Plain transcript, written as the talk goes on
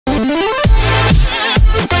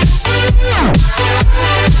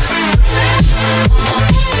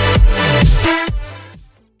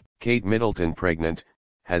Kate Middleton pregnant.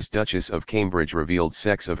 Has Duchess of Cambridge revealed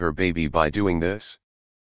sex of her baby by doing this?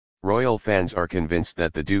 Royal fans are convinced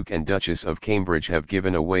that the Duke and Duchess of Cambridge have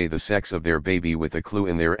given away the sex of their baby with a clue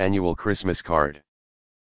in their annual Christmas card.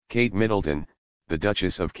 Kate Middleton, the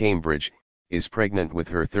Duchess of Cambridge, is pregnant with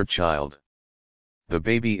her third child. The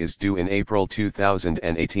baby is due in April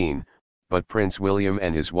 2018, but Prince William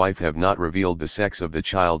and his wife have not revealed the sex of the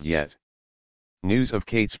child yet. News of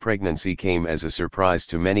Kate's pregnancy came as a surprise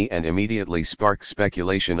to many and immediately sparked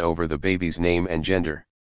speculation over the baby's name and gender.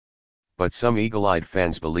 But some eagle-eyed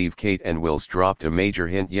fans believe Kate and Will's dropped a major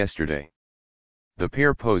hint yesterday. The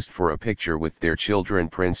pair posed for a picture with their children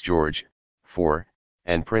Prince George, 4,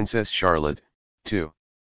 and Princess Charlotte, 2.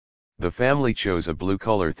 The family chose a blue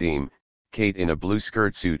color theme, Kate in a blue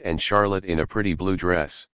skirt suit and Charlotte in a pretty blue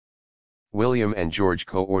dress. William and George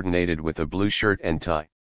coordinated with a blue shirt and tie.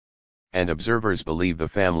 And observers believe the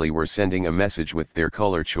family were sending a message with their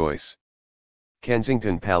color choice.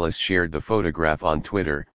 Kensington Palace shared the photograph on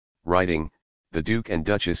Twitter, writing, "The Duke and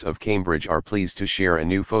Duchess of Cambridge are pleased to share a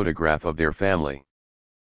new photograph of their family.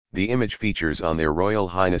 The image features on their Royal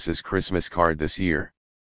Highness's Christmas card this year.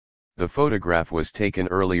 The photograph was taken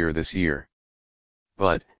earlier this year.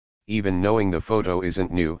 But, even knowing the photo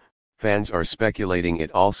isn't new, fans are speculating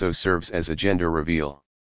it also serves as a gender reveal.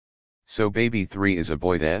 So baby 3 is a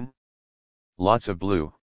boy then? Lots of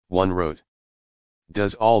blue," one wrote.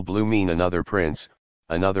 "Does all blue mean another prince?"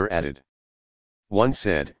 another added. One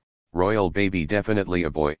said, "Royal baby definitely a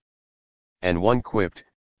boy." And one quipped,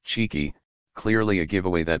 "Cheeky, clearly a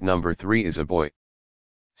giveaway that number 3 is a boy.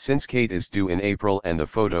 Since Kate is due in April and the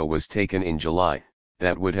photo was taken in July,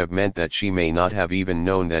 that would have meant that she may not have even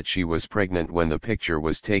known that she was pregnant when the picture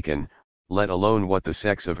was taken, let alone what the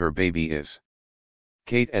sex of her baby is."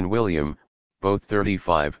 Kate and William, both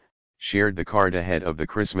 35, shared the card ahead of the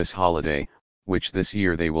Christmas holiday, which this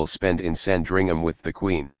year they will spend in Sandringham with the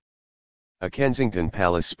Queen. A Kensington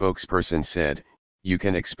Palace spokesperson said, "You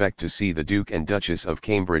can expect to see the Duke and Duchess of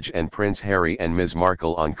Cambridge and Prince Harry and Ms.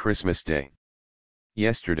 Markle on Christmas Day."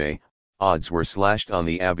 Yesterday, odds were slashed on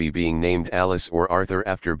the Abbey being named Alice or Arthur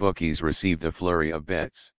after bookies received a flurry of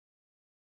bets.